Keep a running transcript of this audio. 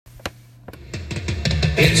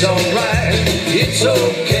It's alright, it's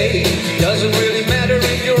okay. Doesn't really matter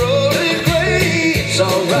if you're old and gray. It's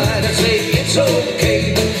alright, I say it's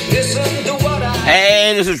okay. Listen to what I...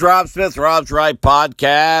 Hey, this is Rob Smith, Rob's Right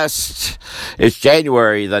Podcast. It's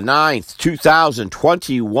January the 9th,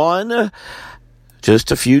 2021.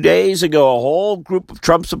 Just a few days ago, a whole group of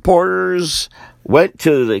Trump supporters went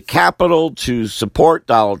to the Capitol to support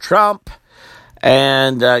Donald Trump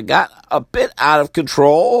and got a bit out of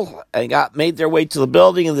control and made their way to the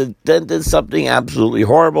building and then did something absolutely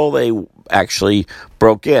horrible. They actually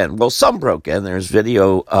broke in. Well, some broke in. There's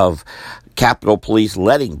video of Capitol Police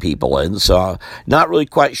letting people in, so not really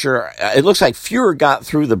quite sure. It looks like fewer got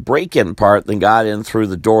through the break-in part than got in through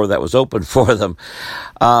the door that was open for them.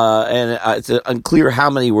 And it's unclear how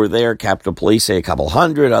many were there. Capitol Police say a couple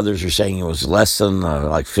hundred. Others are saying it was less than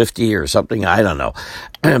like 50 or something. I don't know.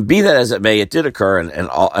 Be that as it may, it did occur,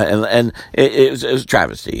 and it was a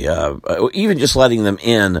travesty. Even just letting them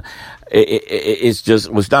in, it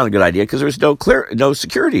just was not a good idea because there was no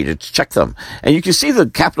security to check them. And you can see the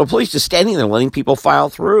Capitol Police just standing there letting people file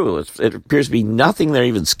through. It appears to be nothing. They're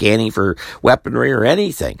even scanning for weaponry or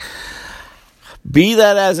anything. Be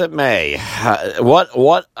that as it may,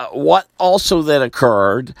 what also then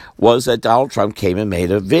occurred was that Donald Trump came and made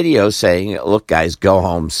a video saying, look, guys, go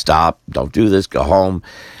home, stop, don't do this, go home.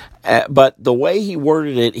 But the way he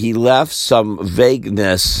worded it, he left some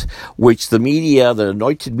vagueness, which the media, the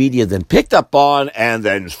anointed media, then picked up on and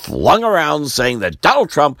then flung around saying that Donald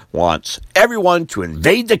Trump wants everyone to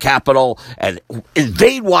invade the Capitol and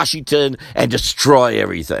invade Washington and destroy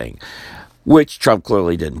everything, which Trump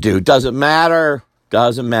clearly didn't do. Doesn't matter.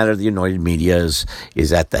 The anointed media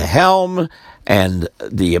is at the helm, and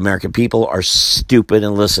the American people are stupid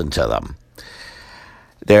and listen to them.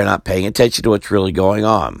 They're not paying attention to what's really going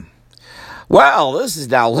on. Well, this has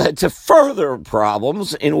now led to further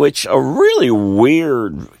problems in which a really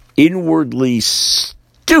weird, inwardly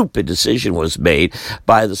stupid decision was made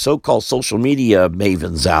by the so-called social media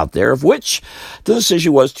mavens out there, of which the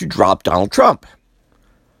decision was to drop Donald Trump.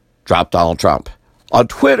 On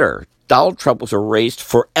Twitter, Donald Trump was erased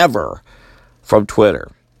forever from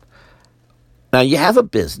Twitter. Now, you have a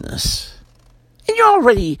business, and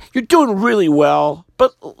you're doing really well,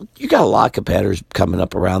 but you got a lot of competitors coming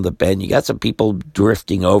up around the bend. You got some people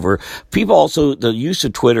drifting over. People also, the use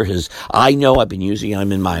of Twitter I've been using it.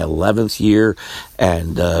 I'm in my 11th year,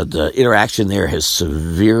 and the interaction there has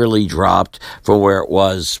severely dropped from where it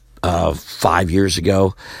was 5 years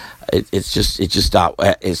ago. It's just not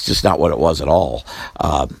what it was at all.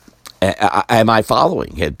 And my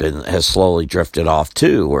following has slowly drifted off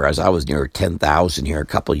too. Whereas I was near 10,000 here a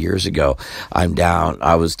couple of years ago,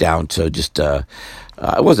 I was down to just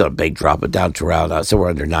it wasn't a big drop, but down to around somewhere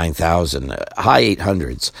under 9,000, high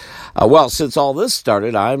 800s. Well, since all this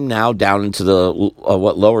started, I'm now down into the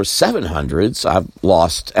lower 700s. I've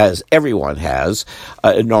lost, as everyone has,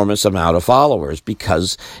 an enormous amount of followers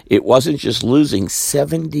because it wasn't just losing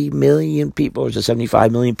 70 million people or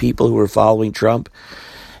 75 million people who were following Trump.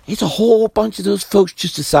 It's a whole bunch of those folks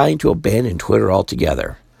just deciding to abandon Twitter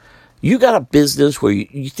altogether. You got a business where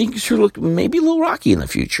you think it's looking maybe a little rocky in the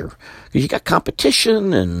future because you got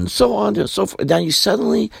competition and so on and so forth. Now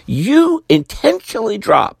you intentionally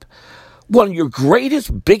drop one of your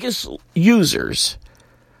greatest, biggest users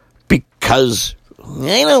because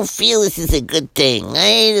I don't feel this is a good thing.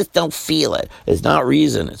 I just don't feel it. It's not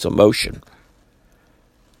reason, it's emotion.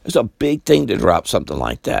 It's a big thing to drop something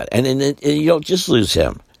like that. And you don't just lose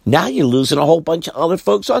him. Now you're losing a whole bunch of other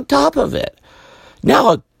folks on top of it. Now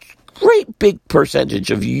a great big percentage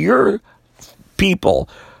of your people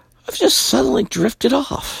have just suddenly drifted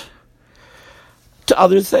off to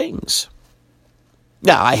other things.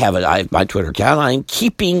 Now, I have my Twitter account. I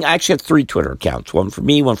actually have 3 Twitter accounts. One for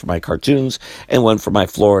me, one for my cartoons, and one for my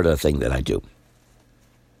Florida thing that I do.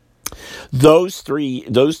 Those 3,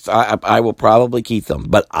 I will probably keep them.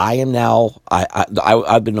 But I am now,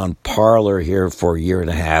 I've been on Parler here for a year and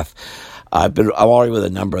a half. I'm already with a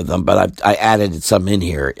number of them, but I added some in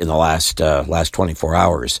here in the last 24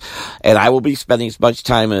 hours. And I will be spending as much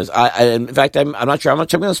time as in fact, I'm not sure how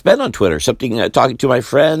much I'm going to spend on Twitter. Something, talking to my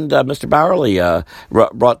friend, Mr. Bowerly,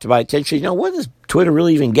 brought to my attention. What is Twitter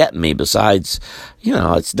really even getting me besides,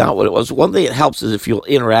 it's not what it was. One thing it helps is if you'll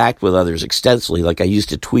interact with others extensively, like I used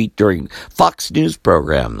to tweet during Fox News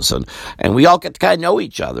programs, and we all get to kind of know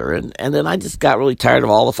each other. And then I just got really tired of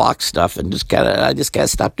all the Fox stuff and I just kind of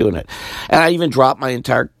stopped doing it. And I even dropped my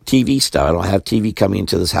entire TV stuff. I don't have TV coming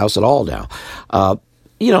into this house at all now.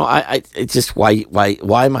 it's just why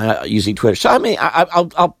am I using Twitter? So I mean,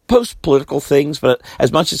 I'll post political things, but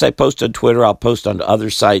as much as I post on Twitter, I'll post on other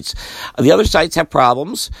sites. The other sites have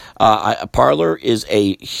problems. Parler is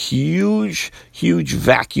a huge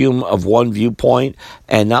vacuum of one viewpoint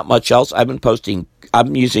and not much else.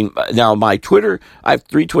 I'm using now my Twitter. I have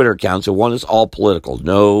 3 Twitter accounts, and one is all political.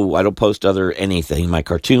 No, I don't post other anything. My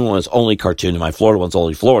cartoon one is only cartoon, and my Florida one's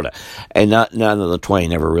only Florida. And none of the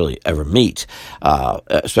twain ever meet,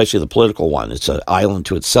 especially the political one. It's an island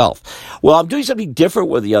to itself. Well, I'm doing something different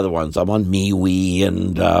with the other ones. I'm on MeWe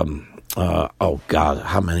and oh God,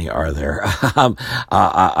 how many are there? I'm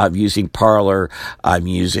using Parler. I'm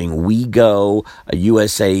using WeGo, a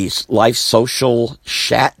USA Life Social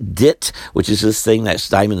Chat, which is this thing that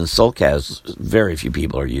Diamond and Silk has. Very few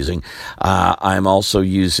people are using. I'm also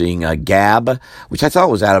using Gab, which I thought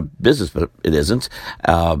was out of business, but it isn't.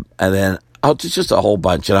 And then it's just a whole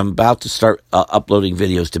bunch, and I'm about to start uploading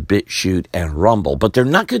videos to BitChute and Rumble, but they're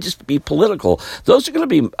not going to just be political. Those are going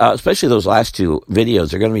to be, especially those last 2 videos,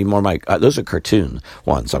 they're going to be more those are cartoon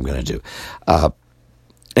ones I'm going to do.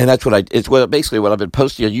 And that's basically what I've been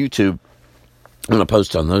posting on YouTube. I'm going to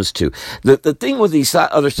post on those 2. The thing with these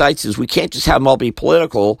other sites is we can't just have them all be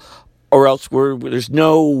political, or else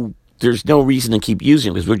there's no reason to keep using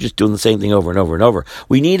it because we're just doing the same thing over and over and over.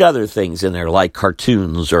 We need other things in there like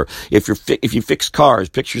cartoons, or if you fix cars,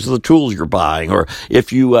 pictures of the tools you're buying, or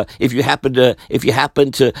if you happen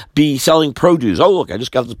to be selling produce. Oh, look, I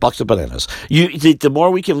just got this box of bananas. The more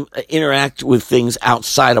we can interact with things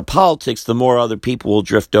outside of politics, the more other people will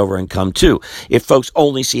drift over and come too. If folks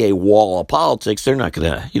only see a wall of politics, they're not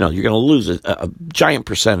going to, you're going to lose a giant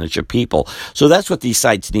percentage of people. So that's what these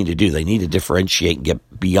sites need to do. They need to differentiate and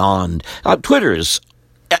get beyond. Twitter is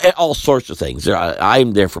all sorts of things.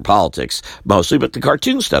 I'm there for politics mostly, but the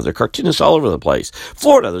cartoon stuff, there are cartoonists all over the place.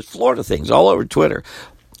 There's Florida things all over Twitter.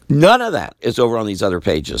 None of that is over on these other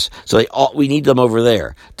pages. So we need them over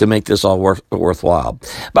there to make this all worthwhile.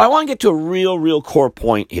 But I want to get to a real core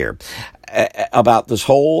point here about this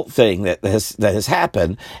whole thing that has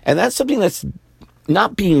happened, and that's something that's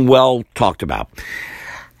not being well talked about.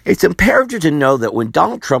 It's imperative to know that when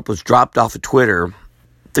Donald Trump was dropped off of Twitter,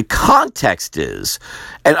 the context is,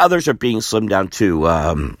 and others are being slimmed down too.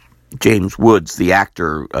 James Woods, the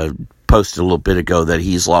actor, posted a little bit ago that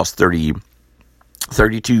he's lost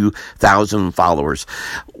 32,000 followers.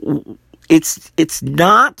 It's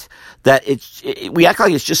not that we act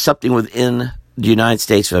like it's just something within the United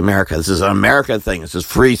States of America. This is an American thing. This is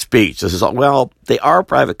free speech. They are a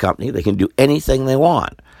private company. They can do anything they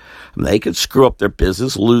want. They could screw up their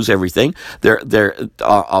business, lose everything. They're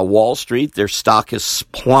Wall Street, their stock has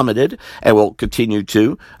plummeted and will continue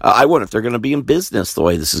to. I wonder if they're going to be in business the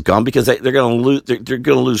way this has gone, because they're going to lose. They're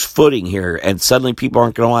going to lose footing here, and suddenly people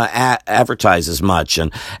aren't going to want to advertise as much, and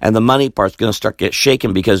the money part's going to start get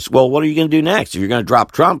shaken because, well, what are you going to do next? If you're going to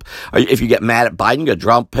drop Trump, or if you get mad at Biden, you're going to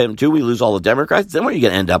drop him too. We lose all the Democrats. Then what are you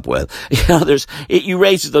going to end up with? You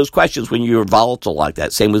raise those questions when you're volatile like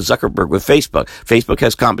that. Same with Zuckerberg with Facebook. Facebook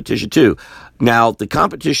has competition too. Now, the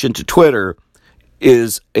competition to Twitter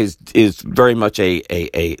is very much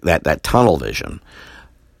that tunnel vision.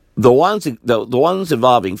 The ones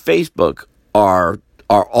involving Facebook are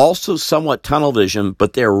also somewhat tunnel vision,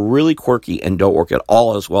 but they're really quirky and don't work at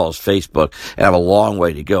all as well as Facebook and have a long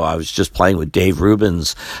way to go. I was just playing with Dave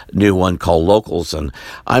Rubin's new one called Locals, and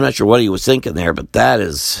I'm not sure what he was thinking there, but that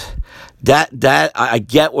I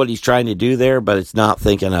get what he's trying to do there, but it's not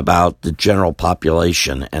thinking about the general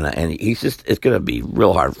population, and it's going to be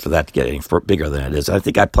real hard for that to get any bigger than it is. I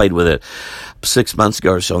think I played with it 6 months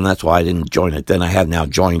ago or so, and that's why I didn't join it. Then I have now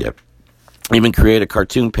joined it. Even create a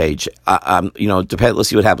cartoon page. Let's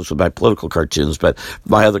see what happens with my political cartoons, but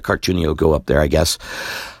my other cartooning will go up there, I guess.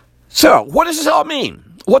 So, what does this all mean?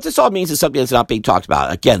 What this all means is something that's not being talked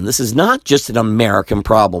about. Again, this is not just an American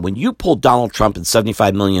problem. When you pull Donald Trump and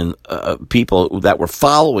 75 million people that were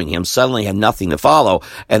following him suddenly had nothing to follow,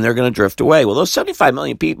 and they're going to drift away. Well, those 75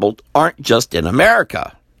 million people aren't just in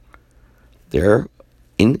America. They're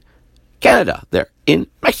in Canada. They're in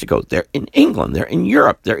Mexico. They're in England. They're in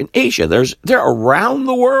Europe. They're in Asia. They're around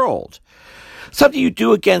the world. Something you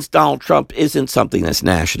do against Donald Trump isn't something that's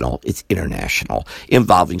national. It's international,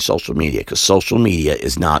 involving social media, because social media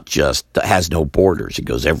has no borders. It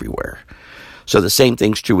goes everywhere. So the same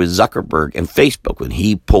thing's true with Zuckerberg and Facebook. When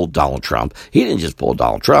he pulled Donald Trump, he didn't just pull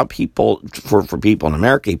Donald Trump. He pulled for people in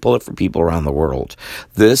America. He pulled it for people around the world.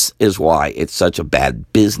 This is why it's such a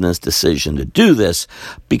bad business decision to do this,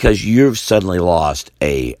 because you've suddenly lost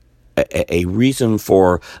a reason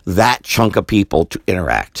for that chunk of people to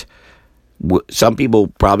interact. Some people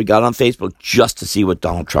probably got on Facebook just to see what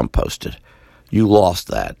Donald Trump posted. You lost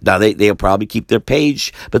that. Now, they'll probably keep their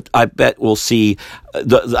page, but I bet we'll see,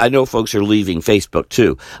 I know folks are leaving Facebook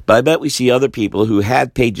too, but I bet we see other people who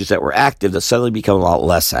had pages that were active that suddenly become a lot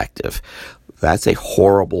less active. That's a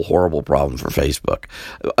horrible, horrible problem for Facebook.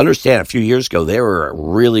 Understand, a few years ago, they were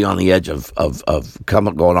really on the edge of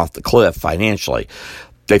going off the cliff financially.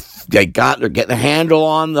 They're getting a handle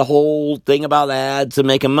on the whole thing about ads and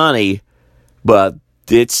making money, but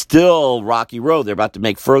it's still rocky road. They're about to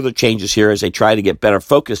make further changes here as they try to get better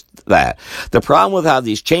focused that. The problem with how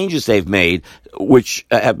these changes they've made, which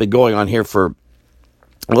have been going on here for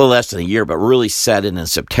a little less than a year, but really set in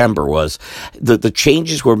September, was the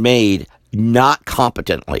changes were made not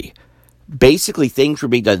competently. Basically, things were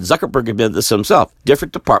being done. Zuckerberg admitted this himself.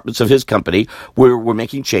 Different departments of his company were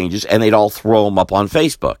making changes, and they'd all throw them up on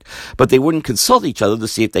Facebook. But they wouldn't consult each other to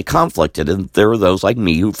see if they conflicted, and there were those like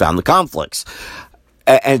me who found the conflicts.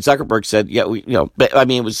 And Zuckerberg said, yeah,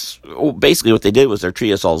 it was basically what they did was they're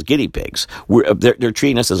treating us all as guinea pigs. They're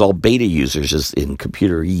treating us as all beta users, as in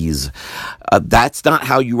computerese. That's not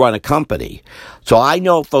how you run a company. So I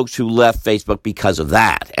know folks who left Facebook because of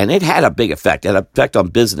that, and it had a big effect. It had an effect on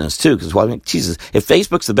business too, because Jesus, if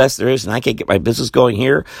Facebook's the best there is, and I can't get my business going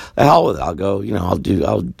here, the hell with it. I'll go.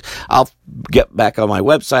 I'll get back on my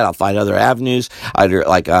website. I'll find other avenues. I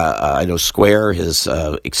know Square has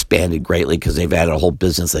expanded greatly because they've added a whole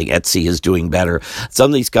business thing. Etsy is doing better. Some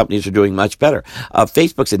of these companies are doing much better.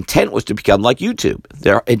 Facebook's intent was to become like YouTube.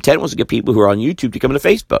 Their intent was to get people who are on YouTube to come to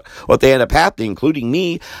Facebook. What they end up happening, including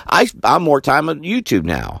me, I'm more time on YouTube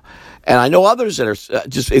now. And I know others that are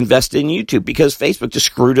just invested in YouTube because Facebook just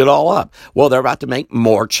screwed it all up. Well, they're about to make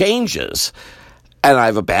more changes. And I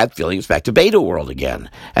have a bad feeling it's back to beta world again.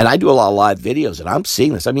 And I do a lot of live videos, and I'm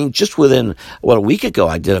seeing this. I mean, just within, a week ago,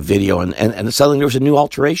 I did a video, and suddenly there was a new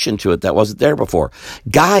alteration to it that wasn't there before.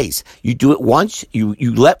 Guys, you do it once, you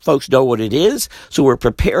let folks know what it is, so we're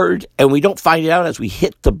prepared, and we don't find it out as we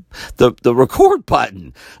hit the record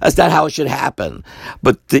button. That's not how it should happen.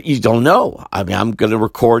 But you don't know. I mean, I'm going to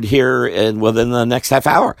record here within the next half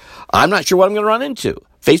hour. I'm not sure what I'm going to run into.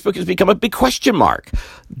 Facebook has become a big question mark.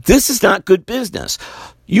 This is not good business.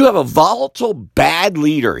 You have a volatile, bad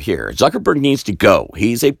leader here. Zuckerberg needs to go.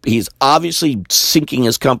 He's obviously sinking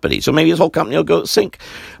his company. So maybe his whole company will go sink.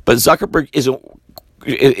 But Zuckerberg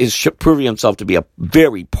is proving himself to be a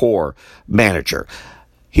very poor manager.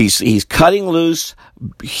 He's cutting loose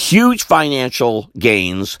huge financial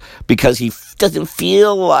gains because he doesn't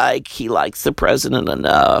feel like he likes the president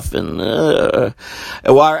enough. And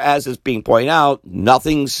whereas it's being pointed out,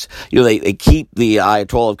 nothing's, they keep the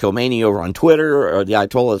Ayatollah of Khomeini over on Twitter, or the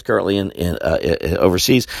Ayatollah is currently in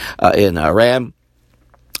overseas, in Iran.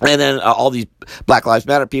 And then all these Black Lives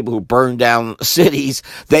Matter people who burned down cities,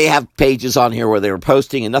 they have pages on here where they were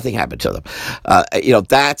posting and nothing happened to them.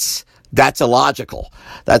 That's illogical.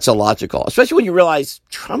 That's illogical. Especially when you realize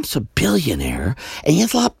Trump's a billionaire and he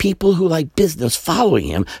has a lot of people who like business following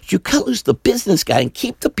him. You cut loose the business guy and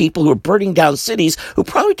keep the people who are burning down cities who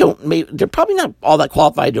they're probably not all that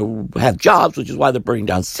qualified to have jobs, which is why they're burning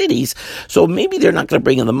down cities. So maybe they're not going to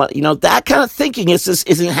bring in the money. That kind of thinking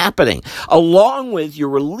isn't happening. Along with you're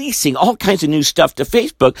releasing all kinds of new stuff to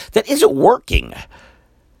Facebook that isn't working.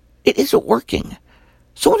 It isn't working.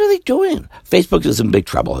 So what are they doing? Facebook is in big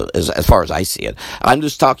trouble as far as I see it. I'm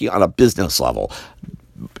just talking on a business level.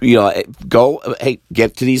 Get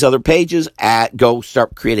to these other pages, go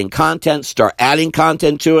start creating content, start adding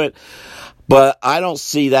content to it. But I don't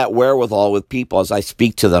see that wherewithal with people as I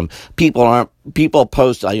speak to them. People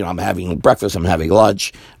post, I'm having breakfast, I'm having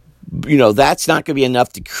lunch. That's not going to be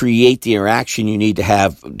enough to create the interaction you need to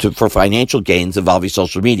have for financial gains involving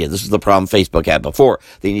social media. This is the problem Facebook had before.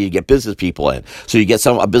 They need to get business people in. So you get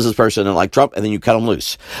a business person like Trump, and then you cut him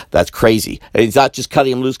loose. That's crazy. And it's not just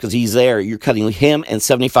cutting him loose because he's there. You're cutting him and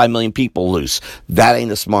 75 million people loose. That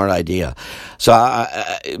ain't a smart idea. So,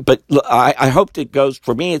 I hope it goes,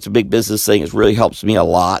 for me, it's a big business thing. It really helps me a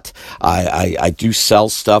lot. I do sell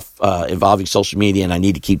stuff involving social media, and I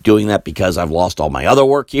need to keep doing that because I've lost all my other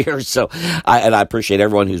work here. So, I appreciate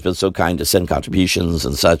everyone who's been so kind to send contributions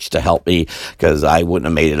and such to help me, because I wouldn't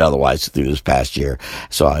have made it otherwise through this past year.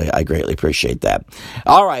 So I greatly appreciate that.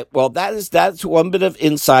 All right. Well, that's one bit of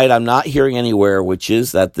insight I'm not hearing anywhere, which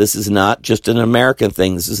is that this is not just an American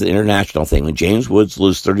thing. This is an international thing. When James Woods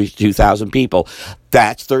lose 32,000 people,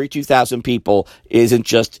 That's 32,000 people. Isn't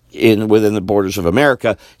just within the borders of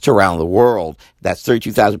America. It's around the world. That's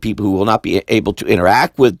 32,000 people who will not be able to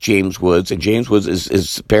interact with James Woods, and James Woods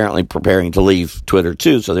is apparently preparing to leave Twitter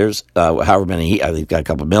too. So there's however many, I think, got a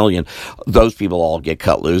couple million. Those people all get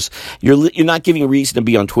cut loose. You're not giving a reason to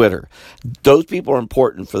be on Twitter. Those people are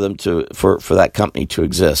important for them for that company to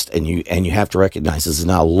exist, and you have to recognize this is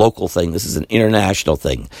not a local thing. This is an international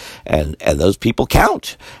thing, and those people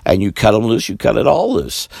count. And you cut them loose, you cut it all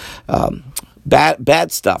loose.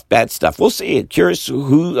 Bad stuff. We'll see. Curious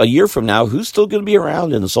who a year from now who's still going to be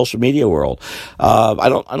around in the social media world. I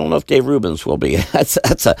don't know if Dave Rubin's will be. That's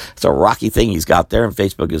a rocky thing he's got there, and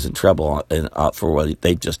Facebook is in trouble for what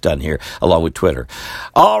they've just done here, along with Twitter.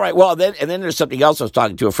 All right. Well, then there's something else. I was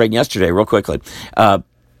talking to a friend yesterday, real quickly.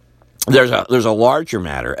 There's a larger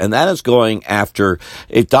matter, and that is going after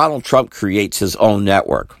if Donald Trump creates his own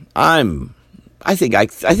network. I think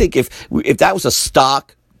if that was a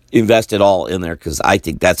stock, invest it all in there, because I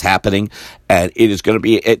think that's happening, and it's going to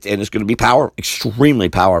be extremely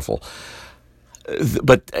powerful.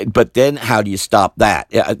 But then how do you stop that?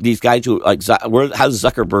 These guys how does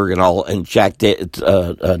Zuckerberg and Jack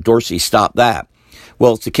Dorsey stop that?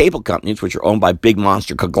 Well, it's the cable companies, which are owned by big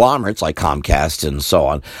monster conglomerates like Comcast and so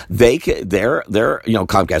on. They're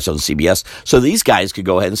Comcast owns CBS, so these guys could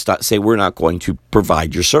go ahead and say, we're not going to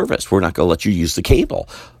provide your service. We're not going to let you use the cable.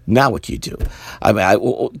 Now what do you do? I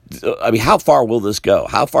mean, how far will this go?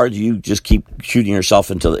 How far do you just keep shooting yourself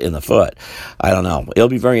in the foot? I don't know. It'll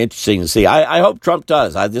be very interesting to see. I hope Trump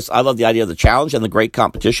does. I love the idea of the challenge and the great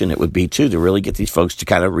competition it would be too, to really get these folks to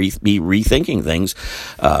kind of be rethinking things.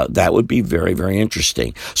 That would be very, very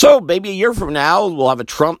interesting. So maybe a year from now, we'll have a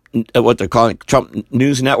Trump, what they're calling Trump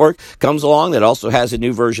News Network, comes along that also has a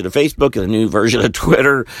new version of Facebook and a new version of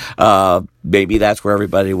Twitter. Maybe that's where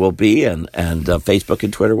everybody will be, and Facebook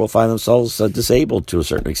and Twitter will find themselves disabled to a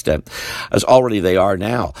certain extent, as already they are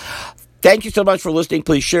now. Thank you so much for listening.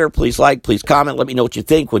 Please share, please like, please comment. Let me know what you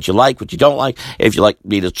think, what you like, what you don't like. If you'd like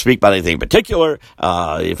me to speak about anything in particular,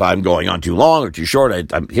 if I'm going on too long or too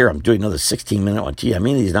short, I'm doing another 16-minute one. Gee, I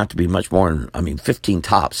mean these not to be much more than, 15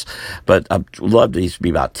 tops. But I'd love these to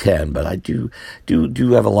be about 10. But I do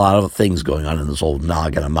have a lot of things going on in this old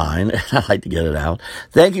noggin of mine. I like to get it out.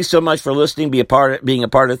 Thank you so much for listening, being a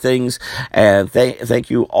part of things. And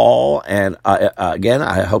thank you all. And again,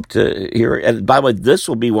 I hope to hear it. And by the way, this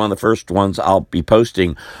will be one of the first ones I'll be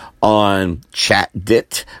posting on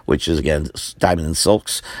ChatDit, which is, again, Diamond and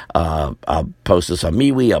Silks. I'll post this on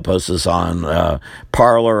MeWe. I'll post this on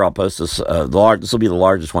Parler. I'll post this, this will be the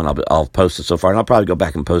largest one I'll post it so far, and I'll probably go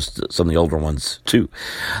back and post some of the older ones, too.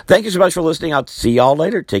 Thank you so much for listening. I'll see y'all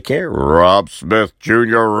later. Take care. Rob Smith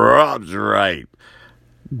Jr. Rob's right.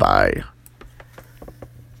 Bye.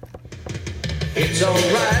 It's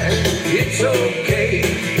alright, it's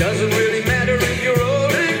okay, doesn't really matter if you're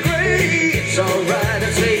old and gray. It's alright, I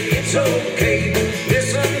say it's okay.